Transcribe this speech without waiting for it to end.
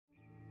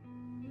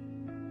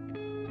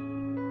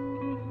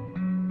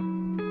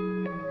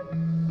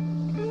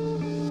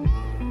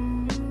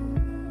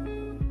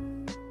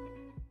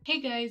Hey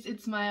guys,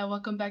 it's Maya.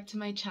 Welcome back to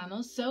my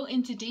channel. So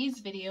in today's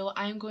video,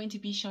 I'm going to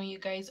be showing you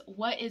guys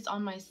what is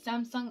on my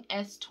Samsung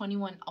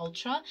S21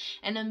 Ultra,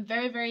 and I'm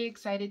very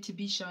excited to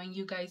be showing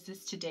you guys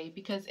this today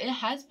because it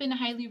has been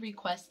highly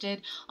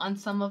requested on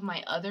some of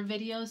my other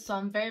videos. So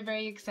I'm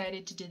very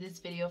excited to do this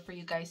video for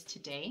you guys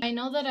today. I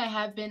know that I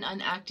have been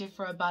inactive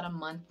for about a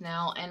month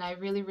now, and I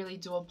really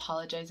do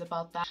apologize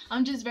about that.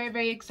 I'm just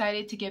very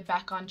excited to get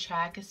back on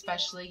track,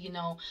 especially, you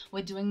know,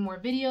 with doing more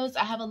videos.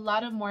 I have a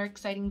lot of more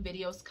exciting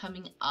videos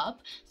coming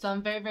up, so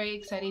I'm very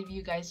excited.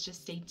 You guys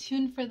just stay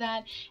tuned for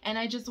that. And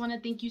I just want to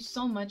thank you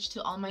so much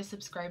to all my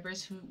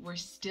subscribers who were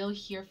still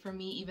here for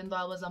me even though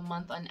I was a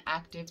month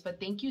inactive. But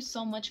thank you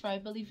so much for, I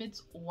believe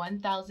it's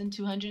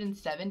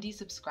 1,270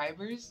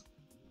 subscribers.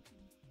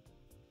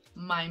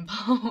 Mind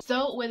blown.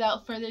 So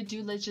without further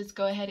ado, let's just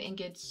go ahead and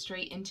get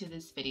straight into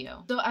this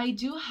video. So I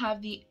do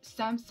have the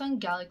Samsung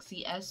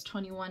Galaxy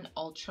S21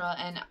 Ultra,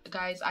 and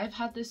guys, I've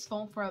had this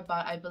phone for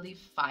about, I believe,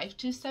 5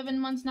 to 7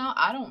 months now.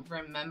 I don't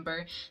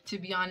remember, to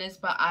be honest,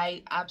 but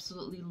I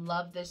absolutely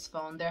love this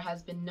phone. There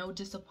has been no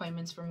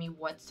disappointments for me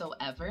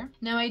whatsoever.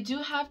 Now I do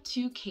have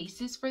two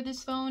cases for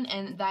this phone,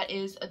 and that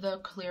is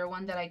the clear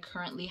one that I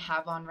currently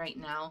have on right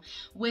now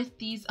with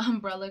these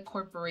Umbrella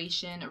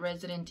Corporation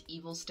Resident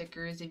Evil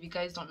stickers. If you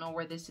guys don't know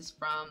where this is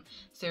from,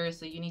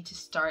 seriously, you need to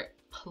start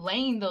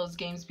playing those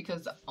games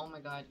because, oh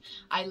my god,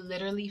 I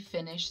literally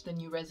finished the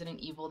new Resident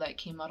Evil that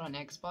came out on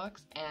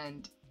Xbox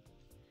and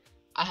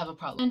I have a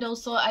problem. And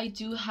also I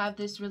do have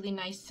this really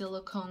nice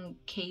silicone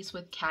case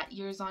with cat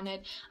ears on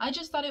it. I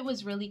just thought it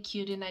was really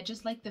cute and I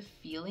just like the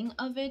feeling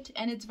of it,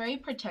 and it's very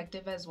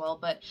protective as well.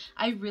 But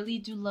I really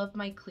do love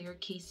my clear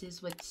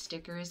cases with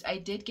stickers. I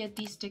did get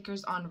these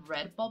stickers on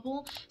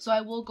Redbubble, so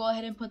I will go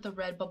ahead and put the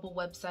Redbubble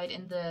website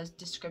in the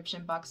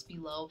description box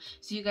below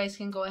so you guys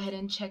can go ahead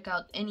and check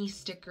out any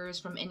stickers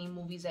from any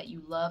movies that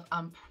you love.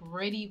 I'm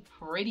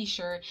pretty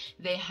sure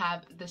they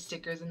have the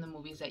stickers in the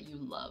movies that you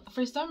love.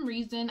 For some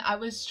reason I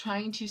was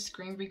trying to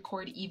screen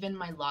record even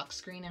my lock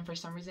screen, and for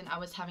some reason I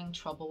was having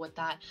trouble with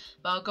that,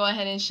 but I'll go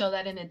ahead and show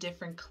that in a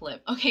different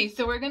clip. Okay,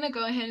 so we're gonna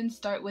go ahead and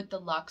start with the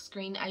lock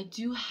screen. I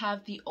do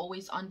have the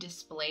always on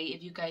display.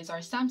 If you guys are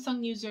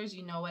Samsung users,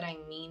 you know what I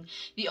mean.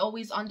 The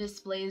always on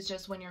display is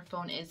just when your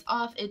phone is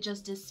off, it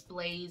just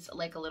displays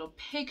like a little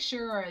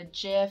picture or a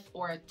GIF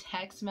or a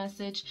text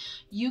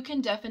message. You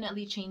can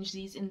definitely change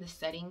these in the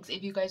settings.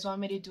 If you guys want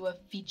me to do a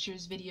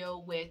features video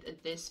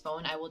with this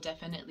phone, I will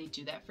definitely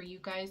do that for you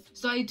guys.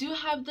 So I do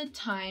have the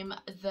time,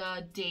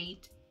 the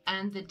date,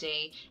 and the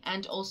day,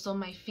 and also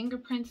my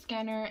fingerprint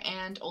scanner,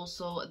 and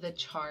also the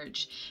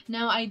charge.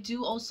 Now I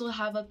do also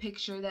have a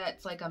picture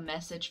that's like a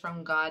message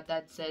from God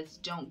that says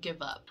don't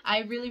give up.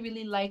 I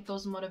really like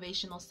those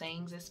motivational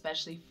sayings,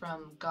 especially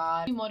from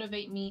God. They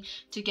motivate me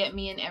to get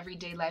me in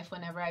everyday life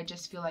whenever I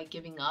just feel like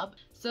giving up.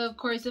 So of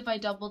course if I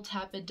double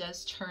tap, it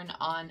does turn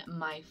on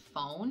my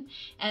phone,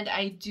 and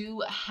I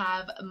do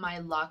have my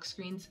lock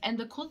screens. And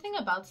the cool thing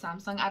about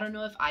Samsung, I don't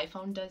know if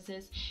iPhone does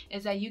this,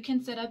 is that you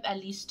can set up at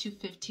least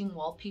 215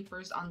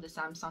 wallpapers on the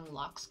Samsung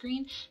lock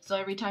screen. So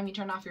every time you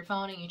turn off your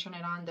phone and you turn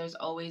it on, there's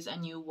always a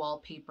new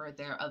wallpaper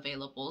there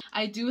available.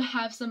 I do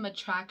have some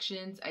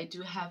attractions. I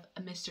do have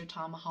Mr.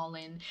 Tom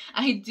Holland.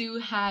 I do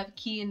have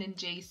Kian and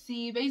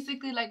JC,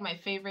 basically like my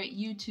favorite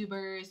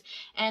YouTubers,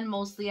 and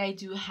mostly I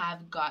do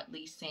have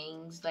godly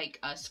sayings like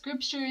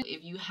scripture.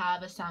 If you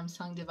have a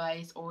Samsung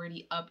device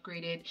already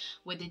upgraded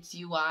with its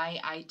UI,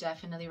 I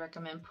definitely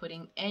recommend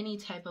putting any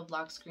type of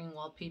lock screen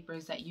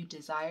wallpapers that you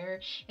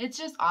desire. It's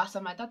just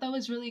awesome. I thought that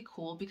was really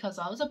cool because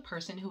I was a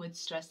person who would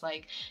stress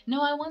like,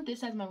 no, I want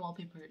this as my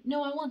wallpaper.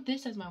 No, I want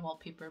this as my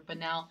wallpaper. But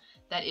now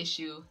that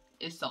issue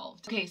is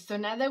solved. Okay, so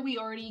now that we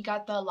already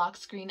got the lock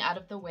screen out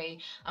of the way,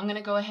 I'm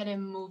gonna go ahead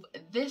and move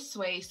this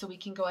way so we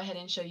can go ahead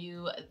and show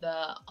you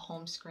the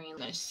home screen. I'm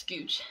gonna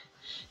scooch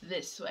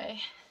this way.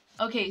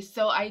 Okay,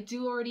 so I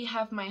do already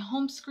have my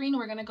home screen.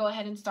 We're gonna go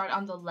ahead and start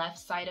on the left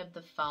side of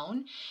the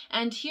phone.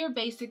 And here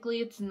basically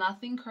it's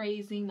nothing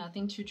crazy,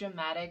 nothing too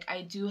dramatic.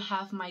 I do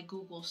have my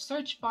Google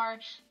search bar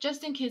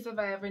just in case if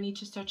I ever need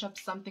to search up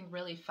something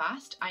really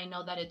fast. I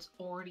know that it's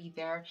already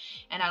there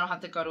and I don't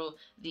have to go to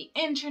the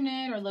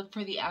internet or look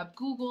for the app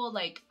Google.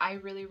 Like, I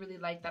really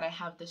like that I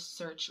have the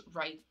search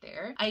right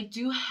there. I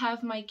do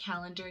have my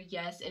calendar.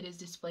 Yes, it is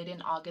displayed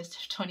in August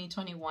of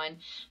 2021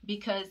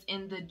 because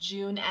in the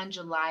June and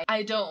July,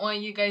 I don't want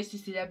you guys to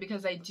see that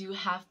because I do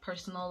have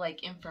personal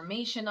like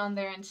information on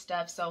there and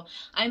stuff. So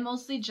I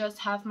mostly just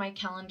have my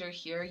calendar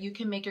here. You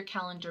can make your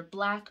calendar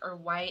black or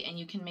white, and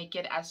you can make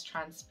it as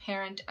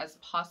transparent as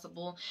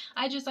possible.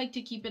 I just like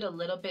to keep it a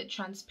little bit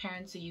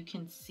transparent so you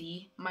can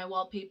see my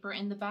wallpaper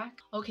in the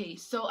back. Okay,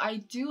 so I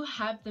do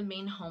have the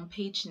main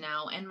homepage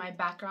now, and my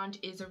background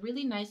is a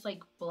really nice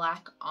like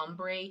black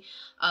ombre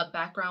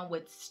background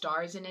with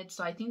stars in it.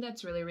 So I think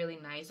that's really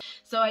nice.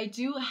 So I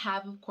do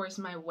have, of course,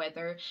 my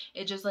weather.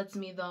 It just lets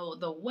me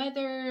the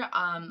weather,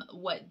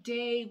 what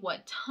day,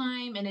 what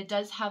time, and it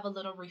does have a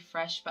little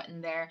refresh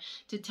button there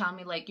to tell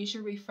me like you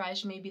should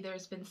refresh, maybe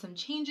there's been some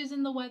changes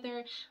in the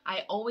weather.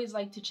 I always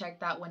like to check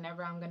that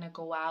whenever I'm gonna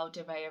go out,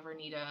 if I ever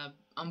need a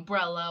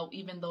umbrella,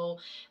 even though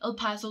El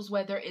Paso's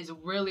weather is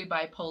really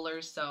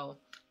bipolar, so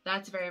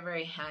that's very,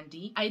 very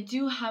handy. I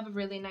do have a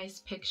really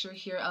nice picture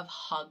here of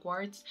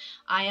Hogwarts.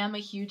 I am a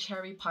huge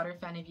Harry Potter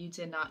fan, if you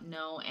did not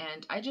know,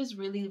 and I just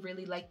really,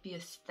 really like the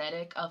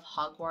aesthetic of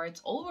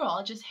Hogwarts.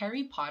 Overall, just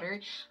Harry Potter,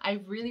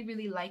 I really,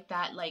 really like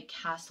that like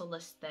castle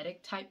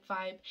aesthetic type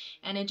vibe,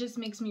 and it just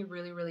makes me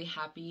really, really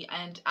happy.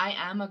 And I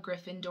am a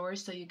Gryffindor,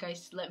 so you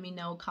guys let me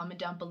know, comment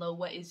down below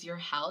what is your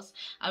house.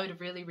 I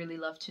would really, really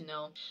love to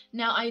know.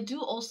 Now, I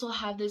do also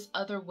have this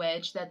other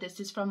wedge that this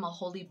is from a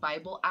Holy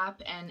Bible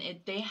app, and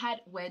they had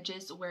wedges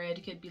where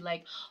it could be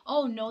like,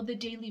 oh, know the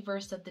daily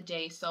verse of the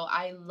day. So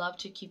I love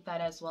to keep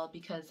that as well,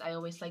 because I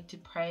always like to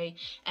pray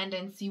and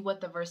then see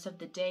what the verse of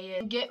the day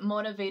is and get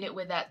motivated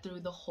with that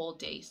through the whole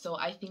day. So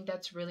I think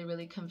that's really,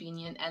 really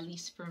convenient, at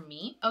least for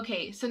me.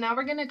 Okay, so now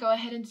we're gonna go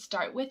ahead and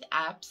start with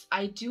apps.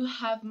 I do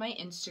have my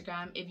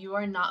Instagram. If you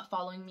are not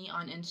following me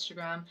on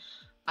Instagram,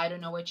 I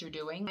don't know what you're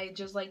doing. I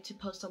just like to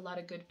post a lot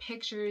of good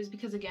pictures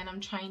because, again, I'm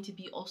trying to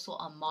be also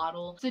a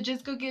model. So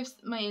just go give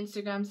my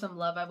Instagram some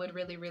love. I would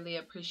really, really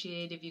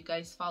appreciate if you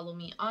guys follow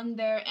me on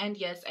there. And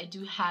yes, I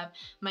do have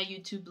my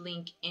YouTube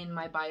link in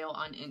my bio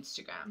on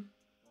Instagram.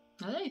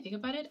 Now that I think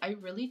about it, I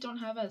really don't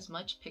have as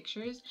much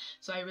pictures,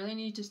 so I really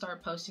need to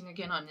start posting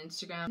again on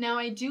Instagram. Now,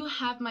 I do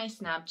have my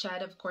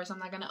Snapchat. Of course, I'm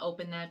not going to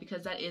open that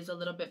because that is a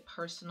little bit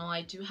personal.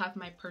 I do have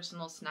my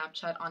personal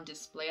Snapchat on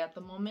display at the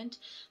moment.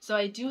 So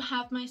I do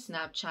have my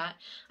Snapchat.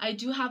 I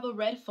do have a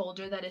red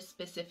folder that is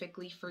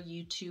specifically for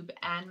YouTube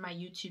and my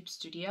YouTube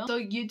studio. So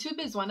YouTube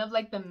is one of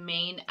like the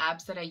main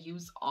apps that I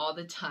use all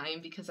the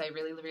time because I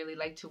really, really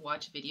like to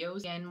watch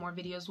videos. And more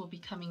videos will be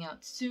coming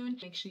out soon.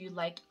 Make sure you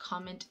like,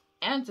 comment,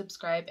 and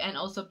subscribe, and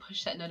also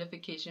push that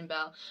notification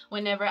bell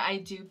whenever I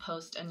do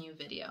post a new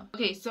video.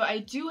 Okay, so I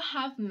do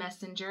have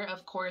Messenger,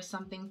 of course,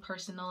 something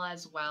personal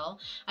as well.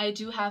 I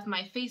do have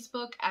my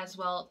Facebook as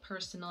well,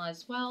 personal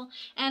as well,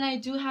 and I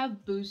do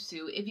have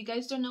Busuu. If you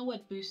guys don't know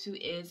what Busuu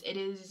is, it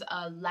is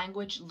a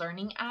language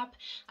learning app.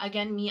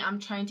 Again, I'm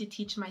trying to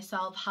teach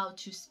myself how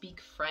to speak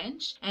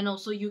French, and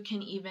also you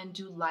can even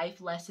do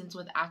live lessons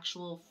with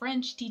actual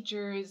French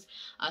teachers,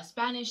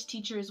 Spanish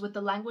teachers. With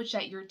the language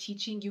that you're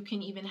teaching, you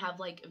can even have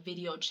like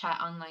video chat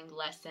online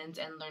lessons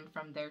and learn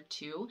from there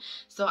too.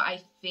 So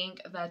I think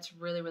that's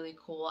really, really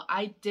cool.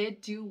 I did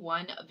do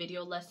one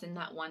video lesson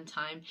that one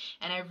time,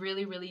 and I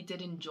really, really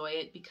did enjoy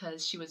it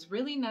because she was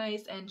really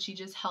nice and she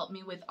just helped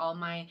me with all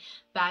my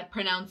bad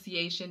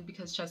pronunciation,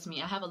 because trust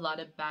me, I have a lot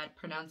of bad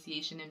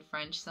pronunciation in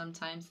French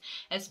sometimes,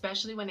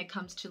 especially when it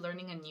comes to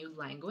learning a new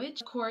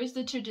language. Of course,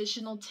 the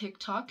traditional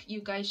TikTok,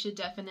 you guys should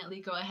definitely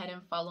go ahead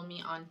and follow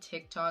me on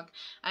TikTok.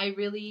 I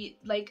really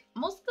like,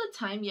 most of the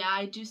time, yeah,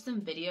 I do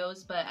some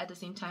videos, but at the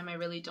same time, I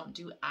really don't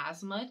do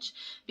as much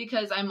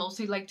because I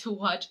mostly like to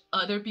watch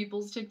other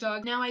people's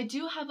TikTok. Now, I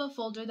do have a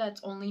folder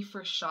that's only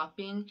for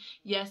shopping.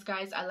 Yes,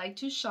 guys, I like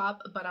to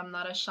shop, but I'm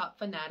not a shop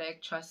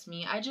fanatic, trust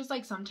me. I just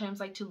like sometimes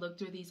like to look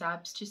through these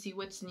apps to see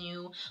what's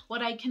new,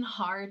 what I can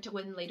heart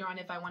when later on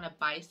if I want to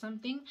buy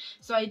something.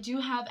 So I do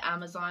have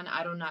Amazon.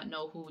 I do not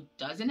know who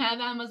doesn't have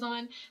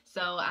Amazon.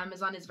 So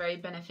Amazon is very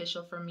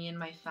beneficial for me and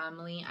my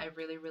family. I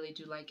really, really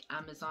do like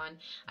Amazon.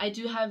 I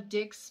do have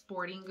Dick's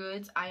Sporting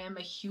Goods. I am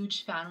a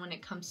huge fan when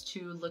it comes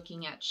to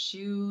looking at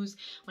shoes,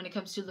 when it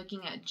comes to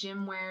looking at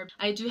gym wear.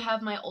 I do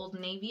have my Old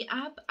Navy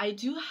app. I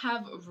do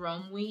have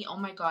Romwe. Oh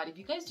my god, if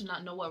you guys do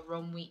not know what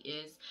Romwe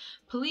is,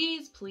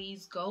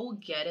 please go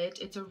get it.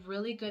 It's a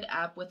really good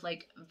app with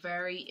like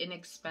very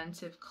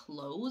inexpensive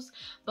clothes,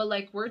 but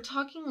like we're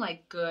talking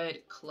like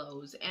good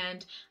clothes.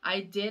 And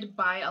I did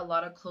buy a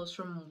lot of clothes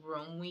from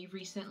Romwe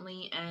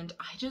recently, and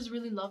I just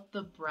really love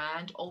the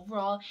brand.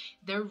 Overall,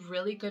 they're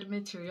really good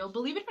material.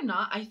 Believe it or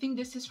not, I think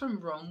this is from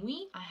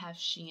Romwe. I have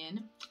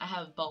Shein. I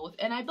have both,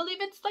 and I believe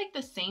it's like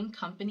the same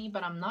company,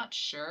 but I'm not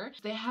sure.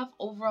 They have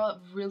overall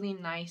really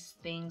nice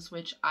things,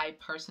 which I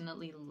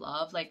personally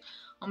love. Like,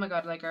 oh my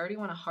god, like I already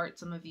want to heart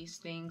some of these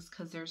things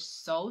because they're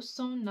so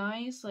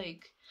nice.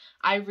 Like,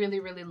 I really,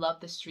 really love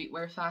the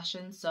streetwear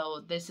fashion,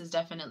 so this is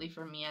definitely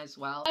for me as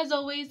well. As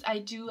always, I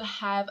do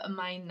have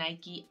my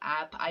Nike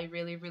app. I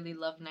really, really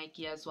love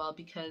Nike as well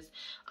because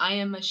I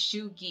am a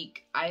shoe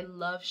geek. I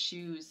love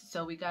shoes,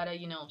 so we gotta,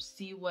 you know,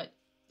 see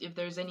if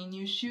there's any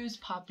new shoes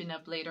popping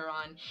up later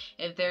on,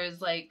 if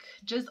there's like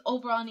just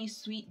overall any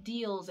sweet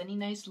deals, any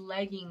nice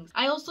leggings.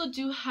 I also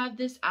do have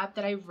this app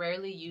that I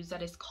rarely use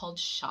that is called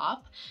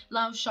Shop.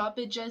 Now Shop,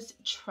 it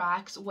just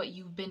tracks what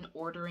you've been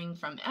ordering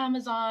from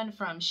Amazon,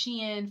 from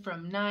Shein,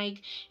 from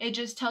Nike. It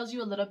just tells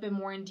you a little bit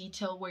more in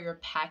detail where your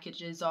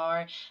packages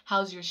are,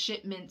 how's your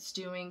shipments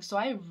doing. So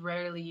I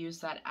rarely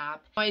use that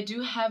app. I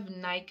do have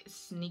Nike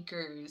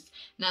sneakers.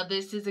 Now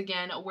this is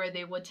again where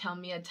they would tell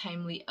me a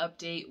timely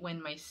update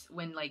when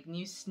like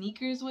new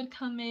sneakers would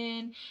come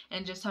in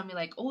and just tell me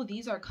like, oh,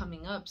 these are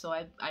coming up, so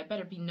I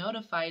better be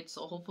notified,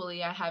 so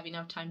hopefully I have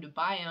enough time to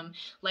buy them.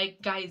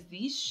 Like, guys,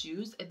 these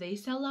shoes, they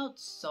sell out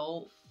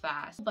so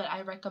fast, but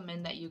I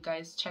recommend that you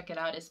guys check it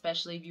out,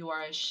 especially if you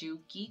are a shoe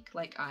geek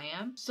like I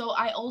am. So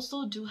I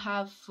also do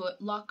have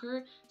Foot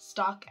Locker,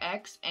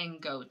 StockX,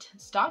 and GOAT.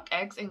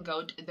 StockX and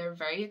GOAT, they're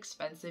very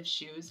expensive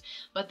shoes,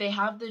 but they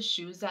have the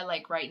shoes that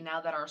like right now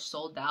that are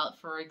sold out.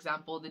 For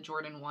example, the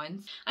Jordan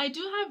 1s. I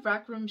do have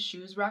Rack Room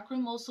shoes. Rack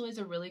Room also is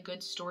a really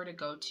good store to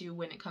go to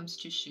when it comes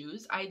to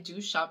shoes. I do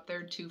shop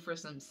there too for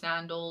some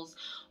sandals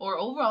or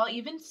overall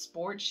even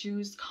sport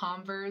shoes,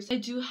 Converse. I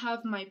do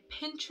have my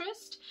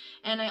Pinterest,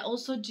 and I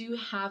also do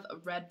have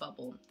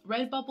Redbubble.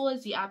 Redbubble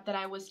is the app that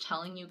I was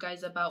telling you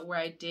guys about where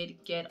I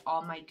did get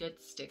all my good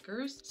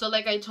stickers. So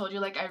like I told you,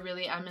 like I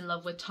really am in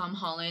love with Tom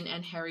Holland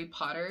and Harry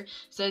Potter.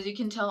 So as you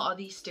can tell, all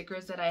these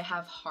stickers that I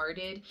have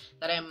hearted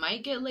that I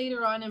might get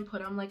later on and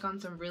put them like on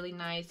some really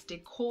nice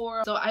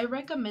decor. So I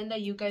recommend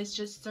that you guys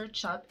just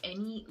search up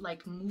any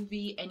like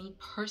movie, any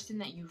person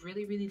that you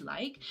really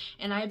like,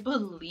 and I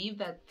believe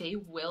that they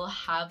will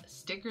have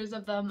stickers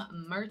of them,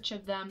 merch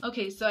of them.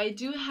 Okay, so I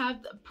do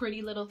have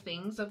Pretty Little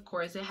Things, of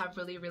course. They have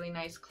really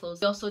nice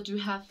clothes. They also do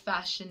have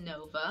Fashion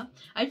Nova.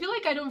 I feel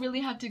like I don't really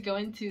have to go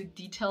into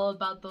detail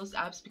about those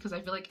apps because I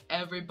feel like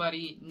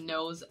everybody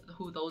knows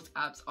who those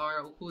apps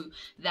are, or who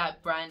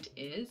that brand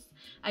is.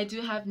 I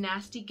do have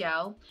Nasty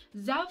Gal.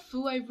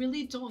 Zafu I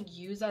really don't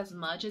use as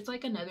much. It's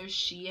like another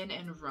Shein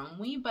and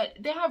Romwe, but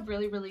they have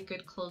really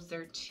good clothes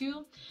there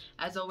too.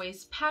 As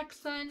always,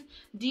 PacSun.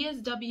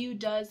 DSW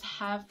does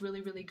have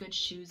really good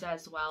shoes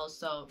as well,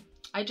 so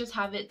I just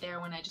have it there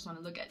when I just want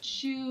to look at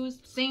shoes.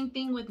 Same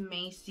thing with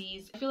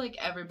Macy's. I feel like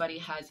everybody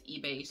has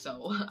eBay,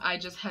 so I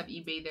just have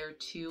eBay there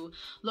too.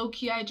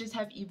 Low-key, I just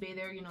have eBay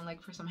there, you know,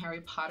 like for some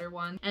Harry Potter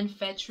ones. And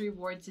Fetch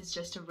Rewards is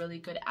just a really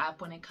good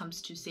app when it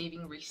comes to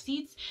saving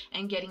receipts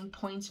and getting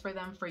points for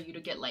them for you to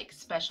get like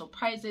special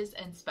prizes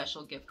and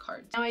special gift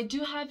cards. Now I do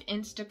have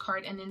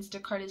Instacart, and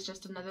Instacart is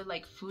just another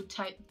like food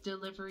type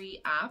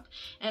delivery app,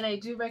 and I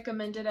do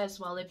recommend it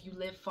as well if you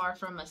live far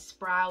from a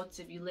Sprouts,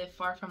 if you live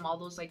far from all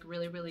those like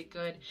really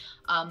good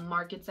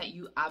markets that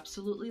you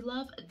absolutely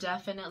love.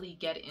 Definitely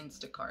get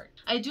Instacart.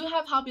 I do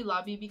have Hobby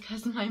Lobby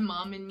because my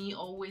mom and me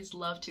always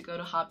love to go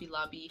to Hobby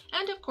Lobby,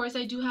 and of course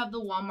I do have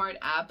the Walmart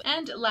app,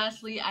 and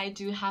lastly I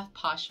do have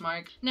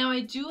Poshmark. Now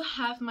I do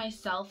have my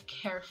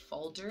self-care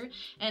folder,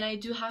 and I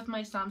do have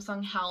my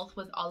Samsung Health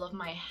with all of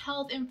my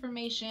health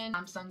information.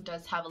 Samsung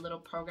does have a little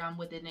program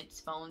within its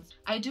phones.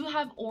 I do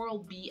have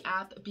Oral-B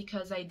app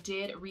because I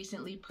did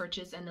recently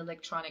purchase an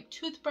electronic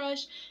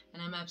toothbrush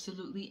and I'm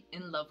absolutely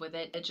in love with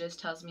it. It just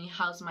tells me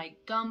how's my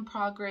gum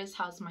progress,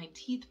 how's my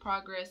teeth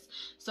progress.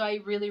 So I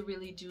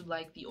really do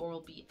like the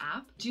Oral-B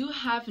app. Do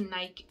have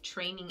Nike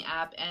training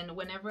app, and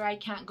whenever I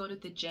can't go to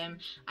the gym,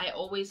 I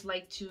always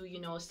like to,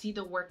 you know, see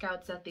the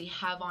workouts that they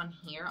have on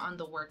here on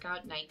the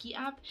workout Nike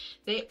app.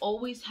 They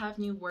always have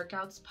new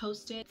workouts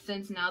posted.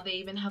 Since now they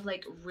even have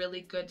like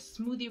really good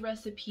smoothie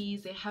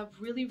recipes. They have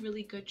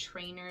really good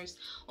trainers.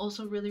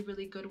 Also really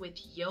good with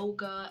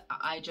yoga.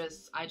 I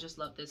just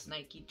love this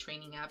Nike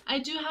training app. I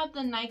do have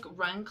the Nike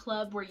Run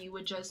Club where you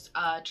would just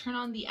turn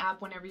on the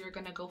app whenever you're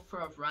gonna go for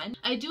a run.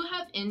 I do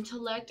have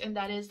Intellect, and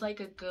that is like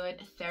a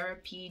good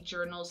therapy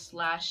journal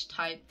slash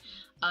type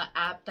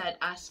app that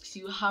asks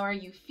you how are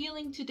you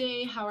feeling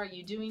today, how are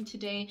you doing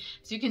today.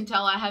 So you can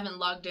tell I haven't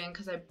logged in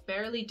because I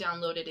barely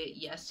downloaded it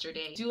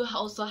yesterday. Do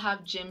also have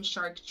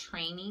Gymshark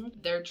training.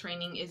 Their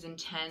training is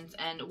intense,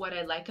 and what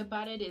I like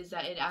about it is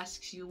that it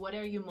asks you what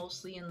are you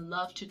mostly in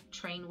love to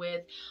train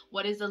with,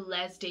 what is the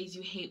less days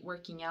you hate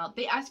working out.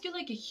 They ask you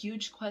like a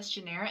huge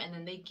questionnaire and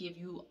then they give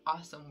you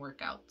awesome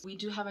workouts. We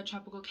do have a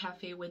tropical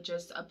cafe with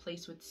just a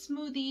place with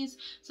smoothies,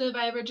 so if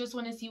I ever just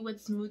want to see what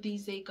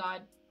smoothies they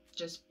got,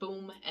 just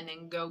boom and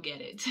then go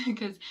get it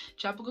because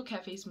tropical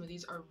cafe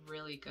smoothies are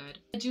really good.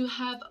 I do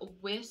have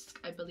Whisk,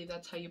 I believe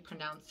that's how you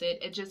pronounce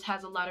it. It just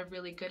has a lot of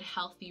really good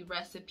healthy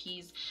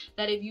recipes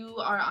that if you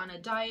are on a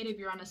diet, if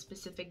you're on a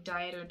specific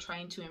diet or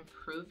trying to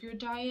improve your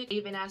diet, they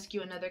even ask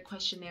you another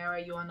questionnaire. Are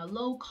you on a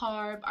low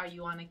carb? Are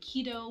you on a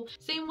keto?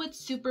 Same with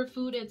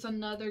Superfood. It's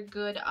another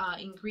good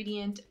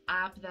ingredient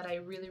app that I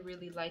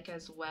really like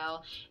as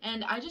well.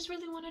 And I just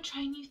really want to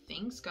try new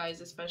things,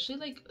 guys, especially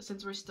like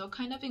since we're still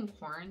kind of in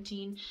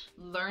quarantine,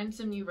 learn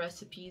some new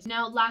recipes.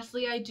 Now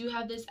lastly, I do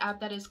have this app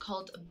that is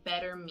called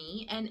Better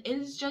Me, and it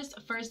is just,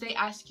 first they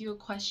ask you a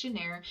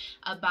questionnaire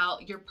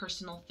about your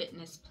personal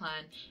fitness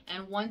plan,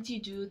 and once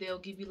you do, they'll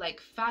give you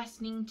like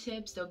fasting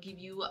tips, they'll give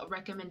you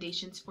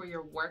recommendations for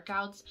your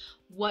workouts,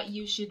 what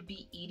you should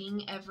be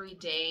eating every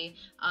day,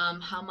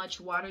 how much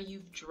water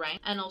you've drank,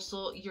 and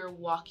also your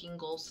walking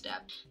goal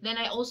step. Then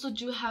I also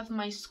do have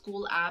my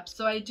school app.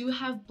 So I do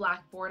have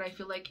Blackboard. I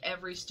feel like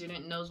every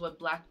student knows what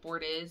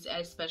Blackboard is,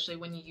 especially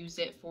when you use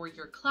it for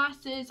your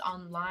classes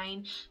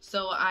online.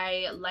 So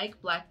I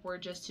like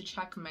Blackboard just to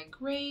track my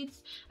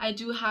grades. I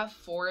do have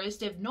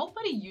Forest. If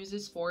nobody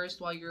uses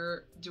Forest while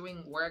you're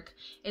doing work,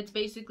 it's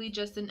basically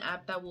just an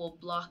app that will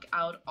block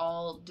out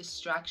all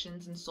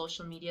distractions and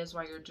social medias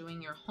while you're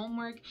doing your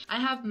homework. I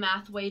have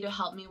Mathway to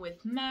help me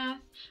with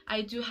math.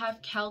 I do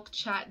have Calc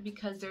Chat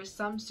because there's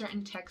some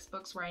certain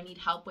textbooks where I need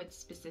help with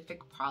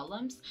specific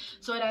problems.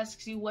 So it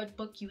asks you what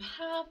book you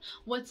have,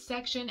 what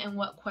section, and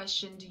what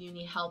question do you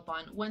need help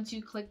on. Once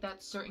you click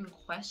that certain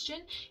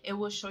question, it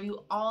will show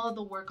you all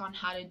the work on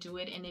how to do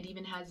it, and it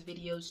even has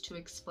videos to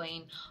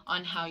explain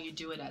on how you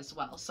do it as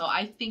well. So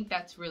I think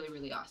that's really,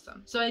 really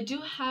awesome. So I do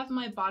have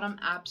my bottom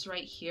apps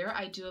right here.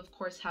 I do of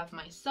course have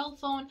my cell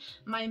phone,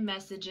 my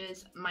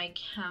messages, my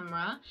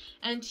camera,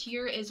 and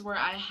here is where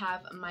I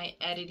have my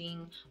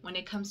editing when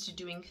it comes to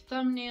doing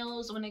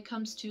thumbnails, when it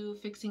comes to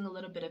fixing a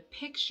little bit of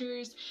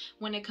pictures,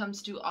 when it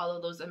comes to all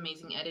of those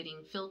amazing editing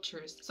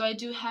filters. So I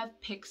do have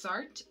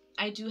PixArt.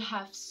 I do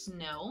have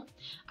Snow.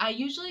 I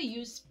usually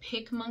use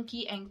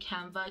PicMonkey and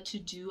Canva to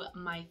do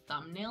my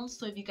thumbnails.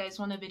 So if you guys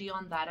want a video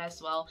on that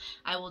as well,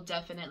 I will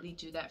definitely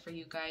do that for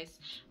you guys.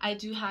 I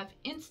do have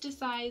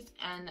InstaSize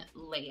and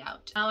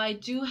Layout. Now I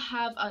do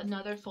have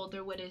another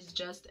folder which is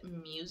just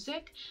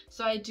music.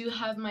 So I do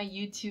have my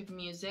YouTube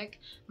music,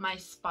 my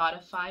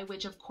Spotify,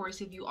 which of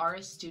course if you are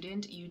a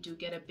student, you do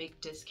get a big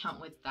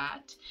discount with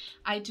that.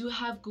 I do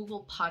have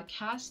Google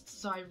Podcasts.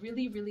 So I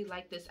really, really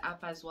like this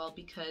app as well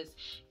because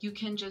you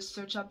can just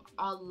search up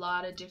a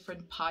lot of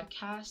different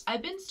podcasts.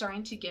 I've been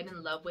starting to get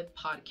in love with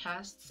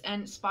podcasts,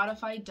 and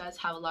Spotify does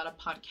have a lot of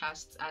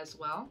podcasts as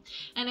well.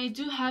 And I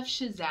do have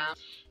Shazam.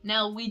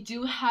 Now we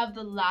do have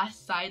the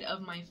last side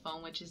of my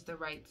phone, which is the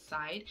right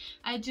side.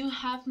 I do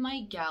have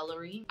my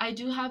gallery. I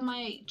do have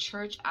my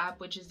church app,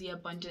 which is the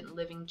Abundant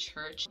Living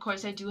Church. Of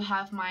course, I do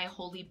have my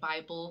Holy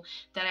Bible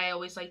that I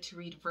always like to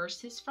read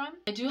verses from.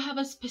 I do have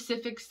a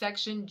specific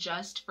section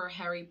just for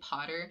Harry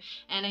Potter,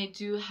 and I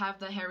do have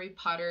the Harry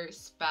Potter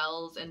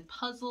spells and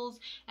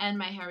puzzles and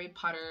my Harry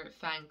Potter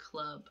fan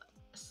club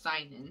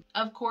sign-in.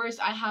 Of course,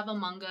 I have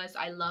Among Us.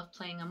 I love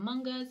playing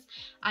Among Us.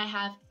 I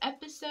have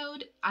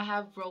Episode. I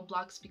have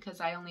Roblox because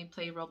I only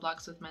play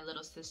Roblox with my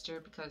little sister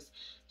because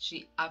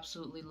she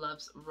absolutely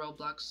loves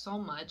Roblox so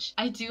much.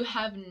 I do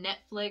have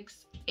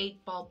Netflix,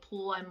 8-Ball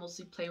Pool. I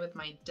mostly play with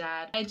my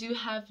dad. I do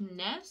have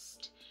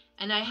Nest.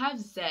 And I have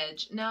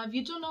Zedge. Now, if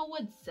you don't know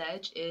what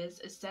Zedge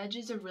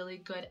is a really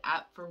good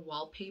app for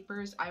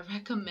wallpapers. I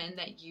recommend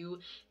that you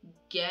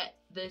get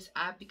this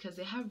app because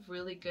they have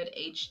really good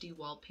HD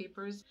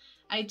wallpapers.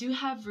 I do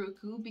have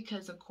Roku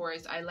because, of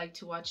course, I like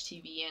to watch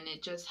TV and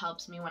it just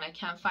helps me when I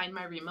can't find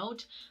my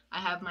remote. I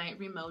have my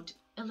remote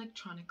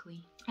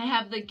electronically. I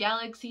have the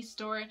Galaxy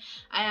Store.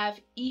 I have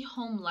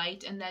eHome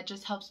Light, and that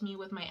just helps me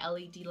with my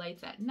LED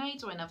lights at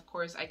night when of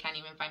course I can't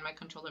even find my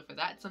controller for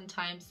that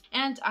sometimes.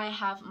 And I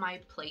have my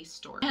Play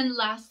Store. And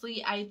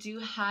lastly, I do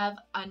have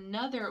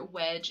another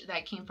wedge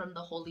that came from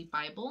the Holy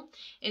Bible.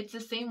 It's the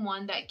same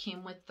one that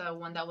came with the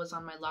one that was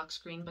on my lock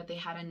screen, but they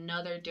had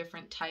another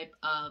different type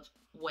of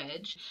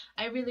wedge.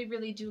 I really,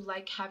 really do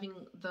like having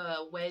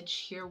the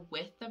wedge here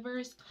with the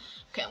verse.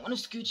 Okay, I want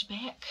to scooch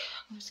back.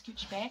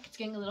 It's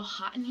getting a little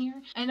hot in here.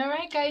 And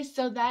alright guys,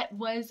 so that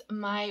was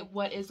my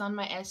what is on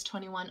my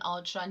S21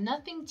 Ultra.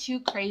 Nothing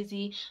too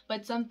crazy,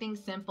 but something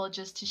simple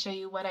just to show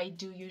you what I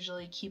do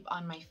usually keep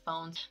on my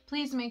phone.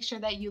 Please make sure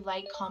that you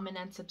like, comment,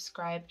 and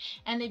subscribe.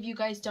 And if you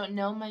guys don't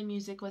know, my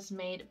music was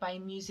made by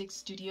Music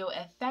Studio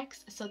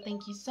FX. So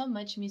thank you so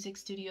much, Music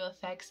Studio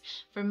FX,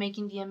 for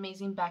making the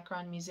amazing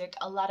background music.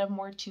 A lot of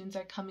more tunes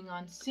are coming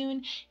on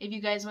soon. If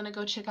you guys want to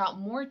go check out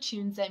more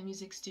tunes that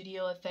Music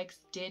Studio FX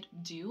did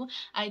do,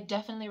 I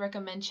definitely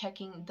recommend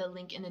checking the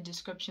link in the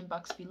description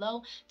box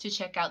below to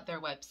check out their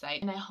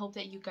website. And I hope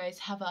that you guys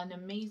have an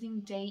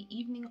amazing day,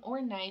 evening,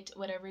 or night,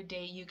 whatever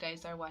day you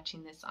guys are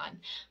watching this on.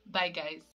 Bye guys.